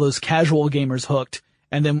can get all those casual gamers hooked,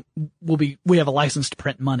 and then we have a license to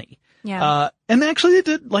print money. Yeah. And actually they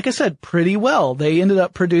did, like I said, pretty well. They ended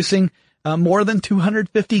up producing more than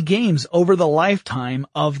 250 games over the lifetime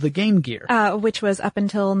of the Game Gear. Which was up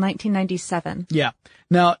until 1997. Yeah.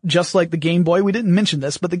 Now, just like the Game Boy, we didn't mention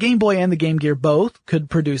this, but the Game Boy and the Game Gear both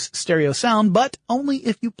could produce stereo sound, but only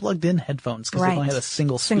if you plugged in headphones, because they only had a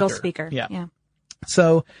single speaker. Yeah.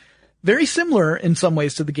 So, very similar in some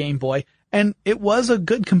ways to the Game Boy, and it was a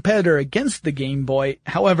good competitor against the Game Boy.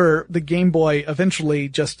 However, the Game Boy eventually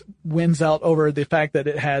just wins out over the fact that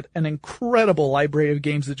it had an incredible library of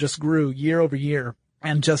games that just grew year over year.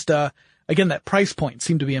 And just, again, that price point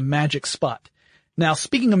seemed to be a magic spot. Now,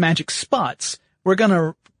 speaking of magic spots, we're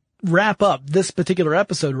gonna wrap up this particular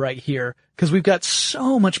episode right here, because we've got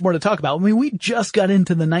so much more to talk about. I mean, we just got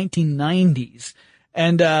into the 1990s,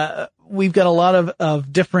 and we've got a lot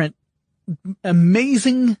of different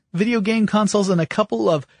amazing video game consoles and a couple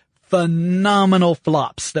of phenomenal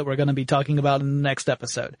flops that we're going to be talking about in the next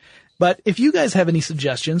episode. But if you guys have any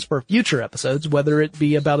suggestions for future episodes, whether it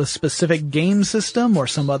be about a specific game system or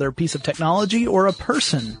some other piece of technology or a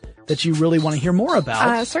person that you really want to hear more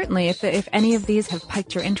about. Certainly. If any of these have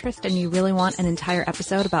piqued your interest and you really want an entire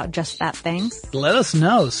episode about just that thing, let us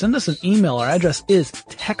know. Send us an email. Our address is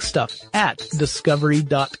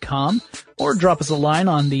techstuff@discovery.com, or drop us a line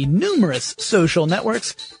on the numerous social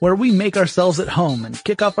networks where we make ourselves at home and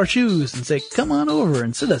kick off our shoes and say, come on over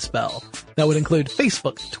and sit a spell. That would include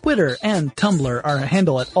Facebook, Twitter, and Tumblr. Our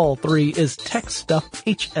handle at all three is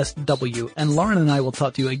TechStuffHSW, and Lauren and I will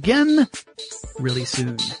talk to you again really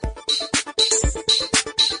soon.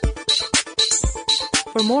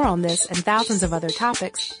 For more on this and thousands of other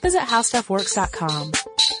topics, visit HowStuffWorks.com.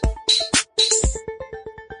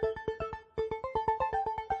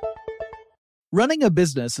 Running a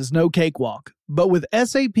business is no cakewalk, but with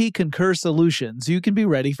SAP Concur Solutions, you can be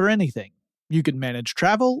ready for anything. You can manage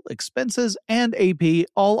travel, expenses, and AP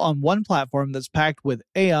all on one platform that's packed with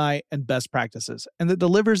AI and best practices, and that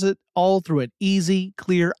delivers it all through an easy,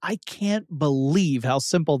 clear, I can't believe how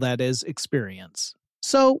simple that is experience.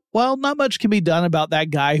 So, while not much can be done about that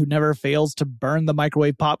guy who never fails to burn the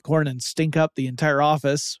microwave popcorn and stink up the entire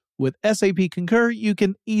office, with SAP Concur, you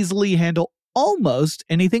can easily handle almost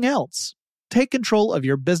anything else. Take control of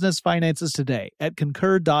your business finances today at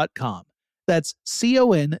Concur.com. That's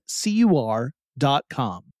CONCUR.com.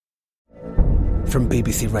 From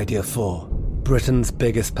BBC Radio 4, Britain's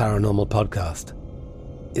biggest paranormal podcast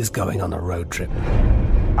is going on a road trip.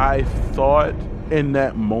 I thought in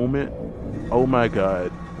that moment, oh my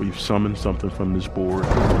God, we've summoned something from this board.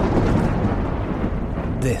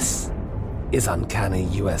 This is Uncanny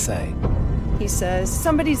USA. He says,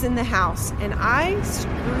 somebody's in the house, and I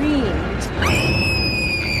screamed.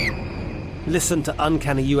 Listen to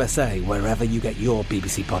Uncanny USA wherever you get your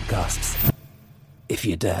BBC podcasts, if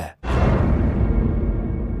you dare.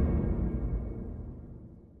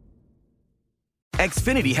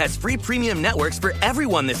 Xfinity has free premium networks for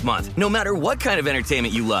everyone this month, no matter what kind of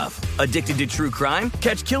entertainment you love. Addicted to true crime?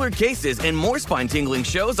 Catch killer cases and more spine-tingling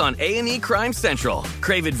shows on A&E Crime Central.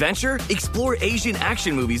 Crave adventure? Explore Asian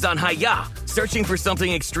action movies on Hi-YAH. Searching for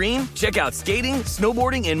something extreme? Check out skating,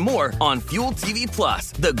 snowboarding, and more on Fuel TV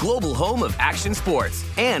Plus, the global home of action sports.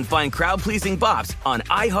 And find crowd-pleasing bops on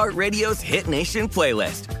iHeartRadio's Hit Nation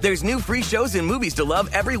playlist. There's new free shows and movies to love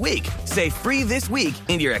every week. Say free this week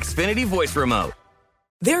in your Xfinity voice remote.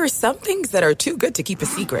 There are some things that are too good to keep a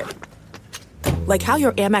secret. Like how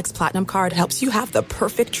your Amex Platinum card helps you have the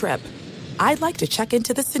perfect trip. I'd like to check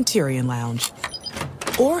into the Centurion Lounge.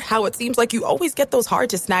 Or how it seems like you always get those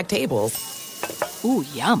hard-to-snag tables. Ooh,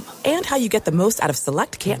 yum. And how you get the most out of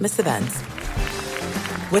select can't-miss events.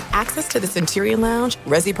 With access to the Centurion Lounge,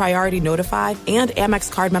 Resi Priority Notified, and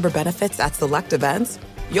Amex card member benefits at select events,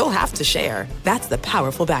 you'll have to share. That's the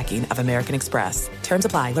powerful backing of American Express. Terms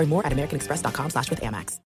apply. Learn more at americanexpress.com/withAmex.